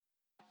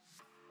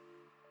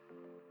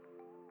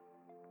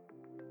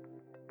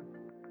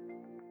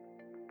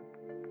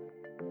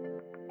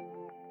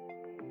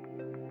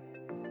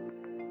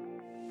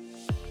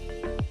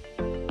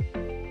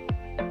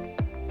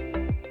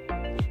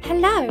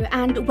Hello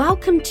and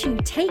welcome to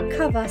Take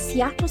Cover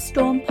Seattle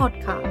Storm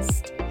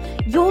podcast,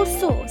 your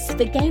source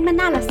for game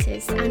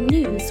analysis and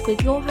news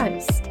with your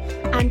host,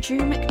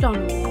 Andrew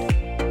McDonald.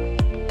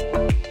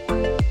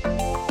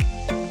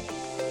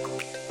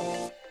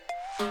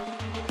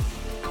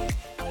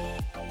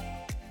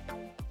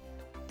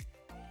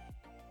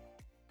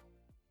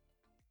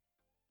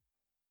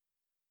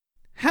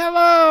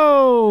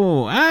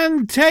 Hello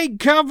and take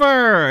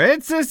cover.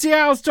 It's the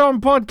Seattle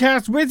Storm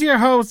podcast with your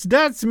host,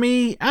 that's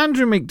me,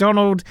 Andrew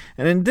McDonald,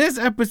 and in this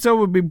episode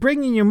we'll be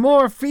bringing you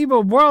more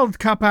FIBA World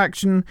Cup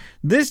action,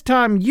 this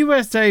time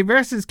USA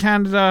versus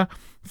Canada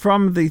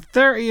from the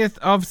 30th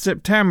of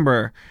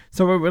September.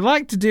 So what we'd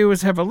like to do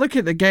is have a look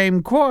at the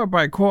game quarter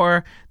by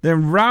quarter,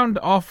 then round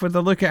off with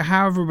a look at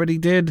how everybody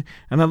did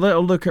and a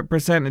little look at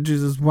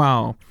percentages as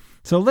well.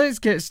 So let's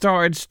get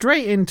started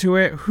straight into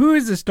it. Who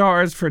is the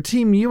starters for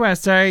Team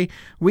USA?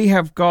 We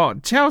have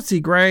got Chelsea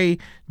Gray,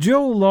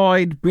 Jewell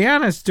Loyd,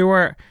 Breanna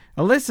Stewart,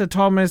 Alyssa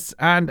Thomas,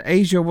 and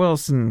A'ja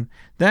Wilson.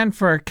 Then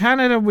for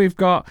Canada, we've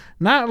got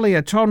Natalie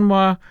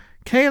Achonwa,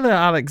 Kayla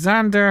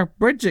Alexander,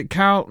 Bridget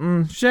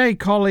Carlton, Shea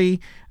Colley,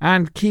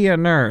 and Kia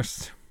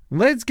Nurse.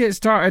 Let's get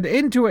started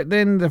into it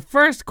then. The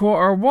first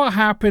quarter, what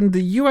happened?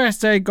 The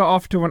USA got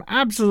off to an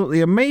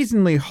absolutely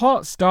amazingly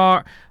hot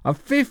start, a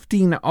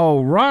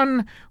 15-0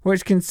 run,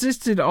 which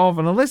consisted of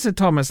an Alyssa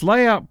Thomas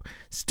layup,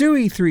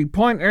 Stewie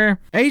three-pointer,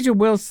 A'ja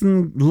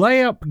Wilson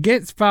layup,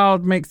 gets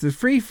fouled, makes the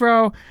free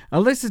throw,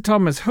 Alyssa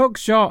Thomas hook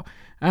shot,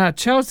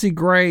 Chelsea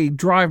Gray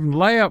driving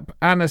layup,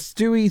 and a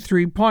Stewie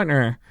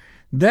three-pointer.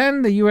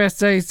 Then the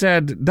USA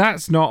said,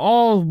 that's not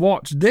all,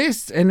 watch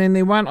this, and then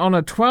they went on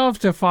a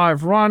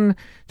 12-5 run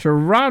to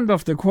round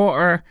off the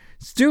quarter.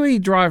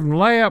 Stewie driving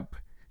layup,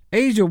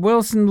 A'ja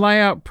Wilson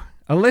layup,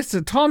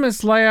 Alyssa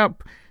Thomas layup,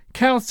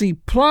 Kelsey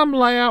Plum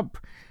layup,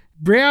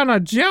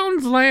 Brianna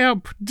Jones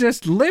layup,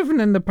 just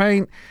living in the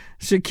paint.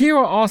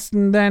 Shakira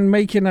Austin then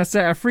making a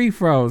set of free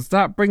throws.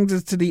 That brings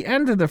us to the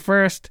end of the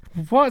first.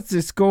 What's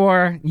the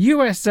score?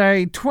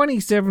 USA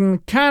 27,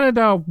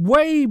 Canada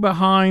way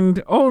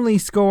behind, only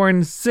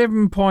scoring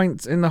 7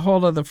 points in the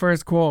whole of the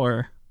first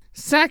quarter.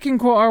 Second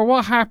quarter,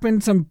 what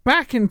happened? Some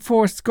back and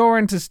forth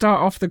scoring to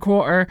start off the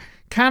quarter.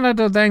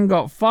 Canada then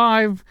got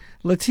 5.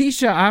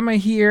 Letitia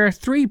Amahir,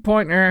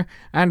 three-pointer,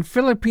 and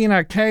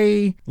Filipina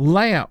K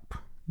layup.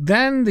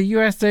 Then the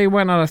USA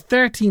went on a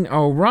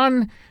 13-0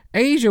 run.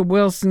 A'ja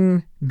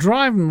Wilson,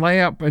 driving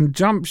layup and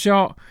jump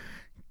shot,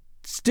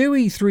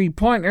 Stewie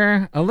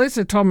three-pointer,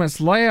 Alyssa Thomas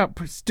layup,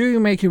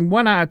 Stewie making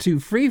 1 out of 2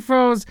 free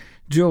throws,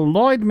 Jewell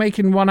Loyd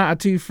making 1 out of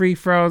 2 free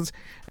throws,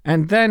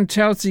 and then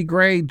Chelsea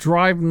Gray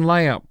driving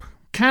layup.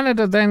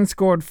 Canada then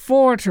scored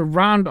 4 to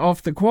round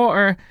off the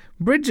quarter,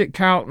 Bridget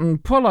Carlton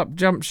pull-up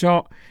jump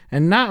shot,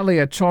 and Natalie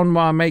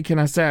Achonwa making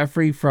a set of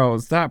free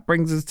throws. That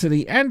brings us to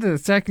the end of the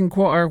second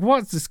quarter.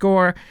 What's the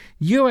score?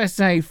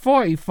 USA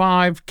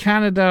 45,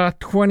 Canada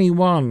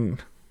 21.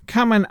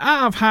 Coming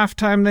out of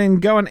halftime then,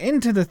 going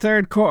into the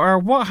third quarter,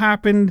 what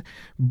happened?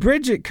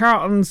 Bridget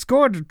Carlton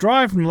scored a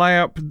driving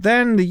layup,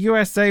 then the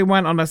USA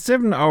went on a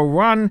 7-0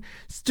 run,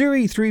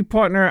 Stewie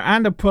three-pointer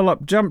and a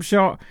pull-up jump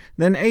shot,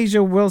 then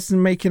A'ja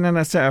Wilson making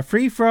a set of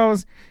free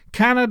throws.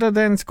 Canada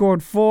then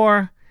scored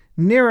 4,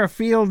 Nira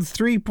Fields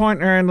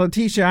three-pointer and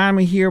Letitia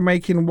Amahir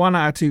making 1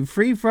 out of 2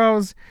 free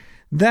throws.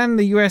 Then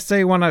the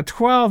USA won a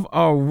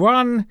 12-0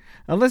 run,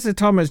 Alyssa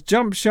Thomas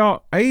jump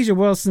shot, A'ja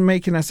Wilson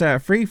making a set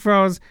of free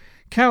throws,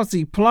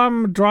 Kelsey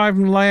Plum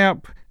driving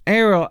layup,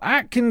 Ariel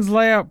Atkins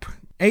layup,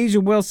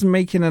 A'ja Wilson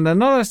making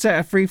another set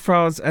of free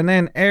throws, and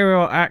then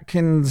Ariel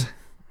Atkins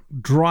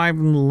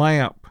driving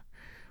layup.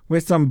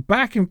 With some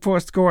back and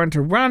forth scoring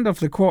to round off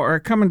the quarter,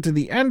 coming to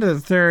the end of the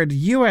third,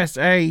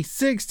 USA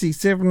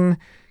 67,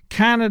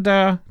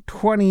 Canada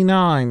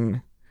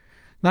 29.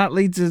 That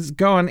leads us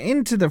going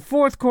into the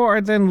fourth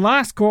quarter. Then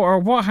last quarter,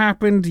 what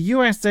happened?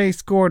 USA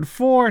scored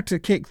 4 to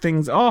kick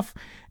things off.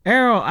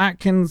 Ariel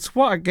Atkins,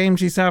 what a game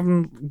she's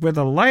having with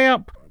a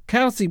layup.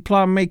 Kelsey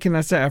Plum making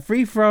a set of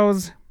free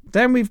throws.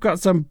 Then we've got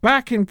some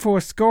back and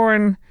forth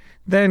scoring.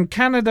 Then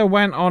Canada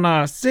went on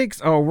a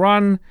 6-0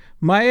 run.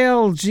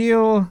 Maëlle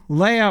Gilles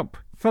layup.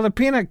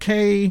 Filipina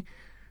K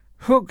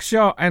hook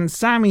shot and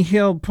Sammy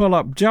Hill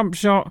pull-up jump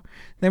shot.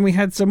 Then we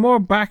had some more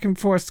back and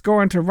forth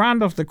scoring to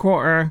round off the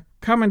quarter.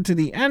 Coming to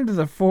the end of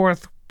the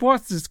fourth,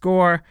 what's the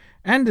score?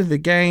 End of the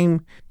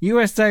game.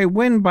 USA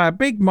win by a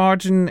big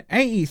margin,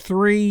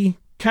 83.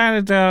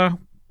 Canada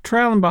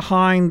trailing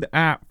behind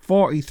at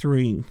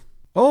 43.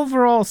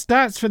 Overall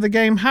stats for the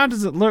game, how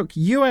does it look?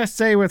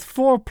 USA with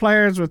 4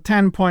 players with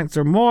 10 points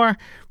or more.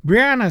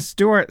 Breanna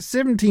Stewart,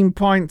 17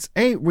 points,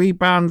 8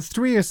 rebounds,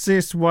 3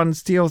 assists, 1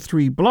 steal,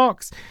 3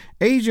 blocks.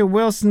 A'ja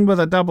Wilson with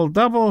a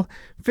double-double,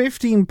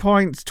 15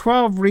 points,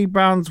 12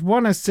 rebounds,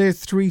 1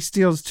 assist, 3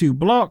 steals, 2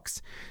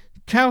 blocks.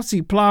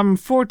 Kelsey Plum,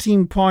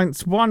 14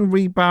 points, 1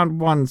 rebound,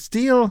 1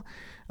 steal.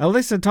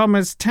 Alyssa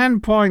Thomas,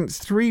 10 points,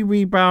 3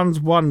 rebounds,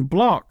 1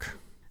 block.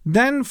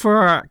 Then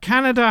for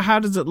Canada, how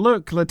does it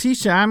look?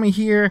 Letitia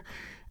Amahir,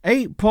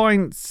 8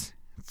 points,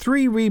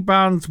 3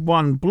 rebounds,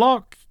 1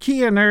 block.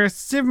 Kia Nurse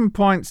 7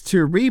 points,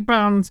 2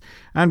 rebounds,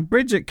 and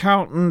Bridget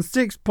Carlton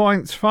 6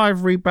 points,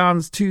 5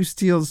 rebounds, 2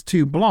 steals,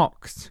 2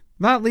 blocks.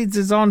 That leads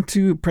us on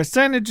to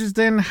percentages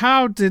then.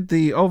 How did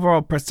the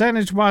overall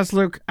percentage-wise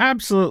look?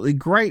 Absolutely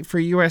great for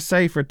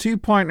USA for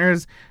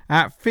 2-pointers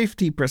at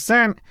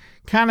 50%,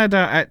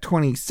 Canada at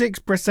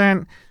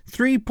 26%,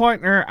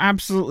 3-pointer,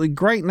 absolutely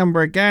great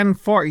number again,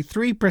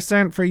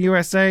 43% for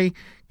USA,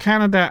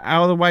 Canada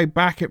all the way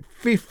back at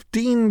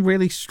 15,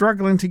 really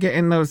struggling to get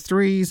in those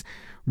threes.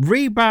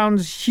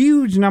 Rebounds,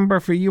 huge number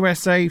for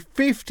USA,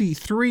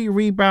 53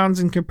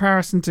 rebounds in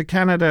comparison to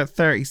Canada,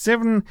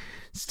 37.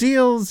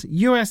 Steals,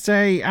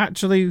 USA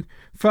actually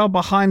fell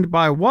behind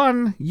by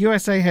 1.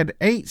 USA had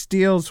 8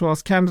 steals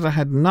whilst Canada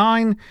had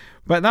 9.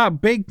 But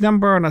that big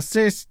number on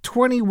assists,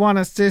 21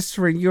 assists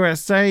for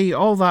USA,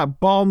 all that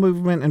ball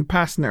movement and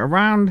passing it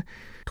around.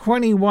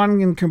 21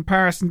 in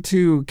comparison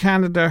to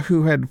Canada,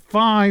 who had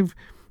 5.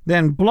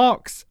 Then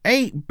blocks,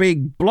 8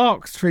 big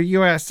blocks for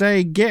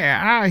USA, get it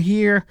out of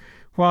here,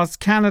 whilst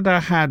Canada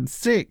had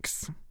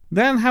 6.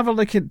 Then have a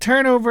look at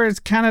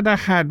turnovers. Canada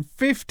had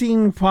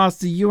 15,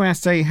 whilst the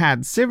USA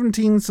had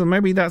 17, so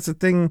maybe that's a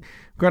thing I'm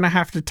going to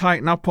have to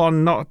tighten up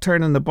on, not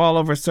turning the ball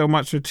over so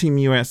much for Team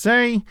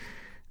USA.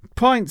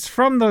 Points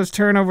from those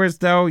turnovers,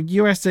 though,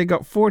 USA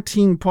got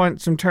 14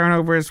 points from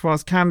turnovers,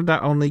 whilst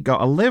Canada only got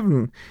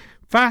 11.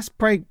 Fast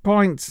break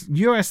points,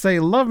 USA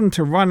loving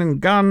to run and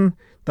gun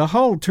the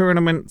whole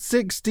tournament,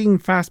 16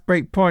 fast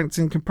break points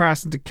in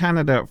comparison to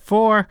Canada at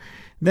 4.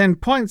 Then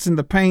points in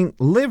the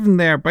paint, living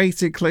there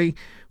basically,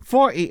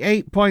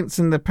 48 points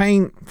in the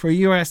paint for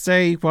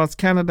USA, whilst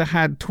Canada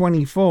had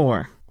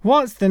 24.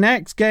 What's the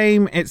next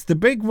game? It's the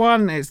big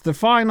one, it's the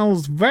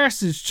finals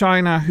versus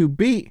China, who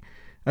beat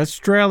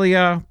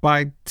Australia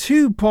by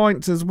 2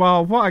 points as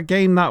well. What a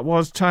game that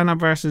was, China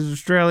versus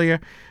Australia.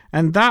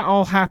 And that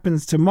all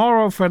happens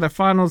tomorrow for the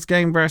finals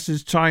game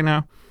versus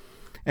China.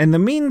 In the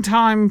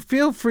meantime,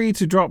 feel free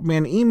to drop me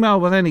an email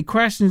with any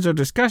questions or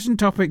discussion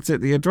topics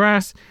at the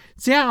address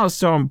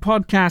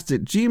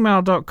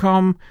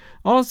seattlestormpodcast@gmail.com.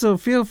 Also,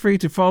 feel free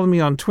to follow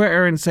me on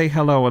Twitter and say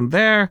hello on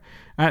there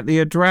at the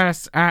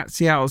address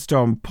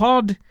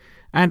 @SeattleStormPod.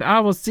 And I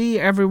will see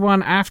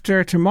everyone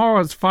after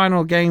tomorrow's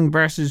final game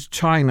versus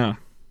China.